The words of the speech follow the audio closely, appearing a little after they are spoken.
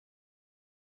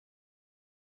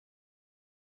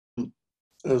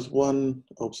As one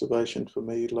observation for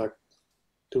me, like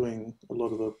doing a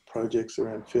lot of the projects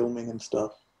around filming and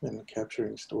stuff and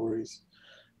capturing stories,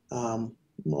 um,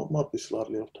 might be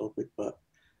slightly off topic, but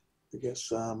I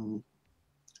guess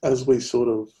as we sort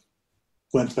of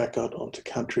went back out onto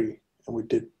country and we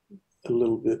did a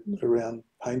little bit around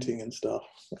painting and stuff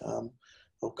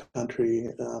of country,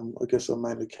 I guess I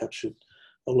mainly captured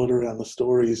a lot around the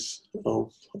stories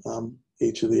of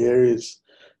each of the areas.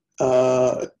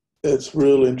 Uh, it's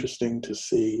real interesting to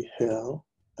see how,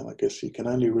 and I guess you can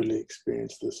only really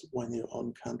experience this when you're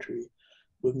on country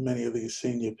with many of these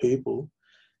senior people,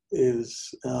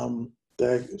 is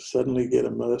they suddenly get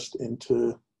immersed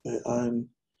into their own,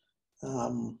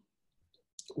 um,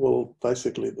 well,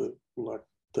 basically the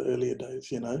earlier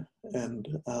days, and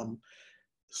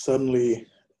suddenly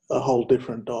a whole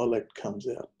different dialect comes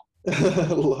out.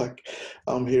 Like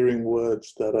I'm hearing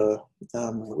words that are,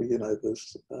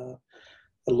 there's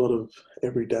a lot of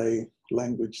everyday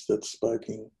language that's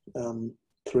spoken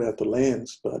throughout the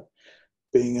lands, but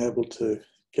being able to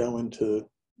go into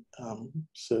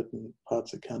certain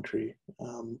parts of country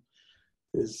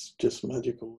is just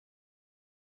magical.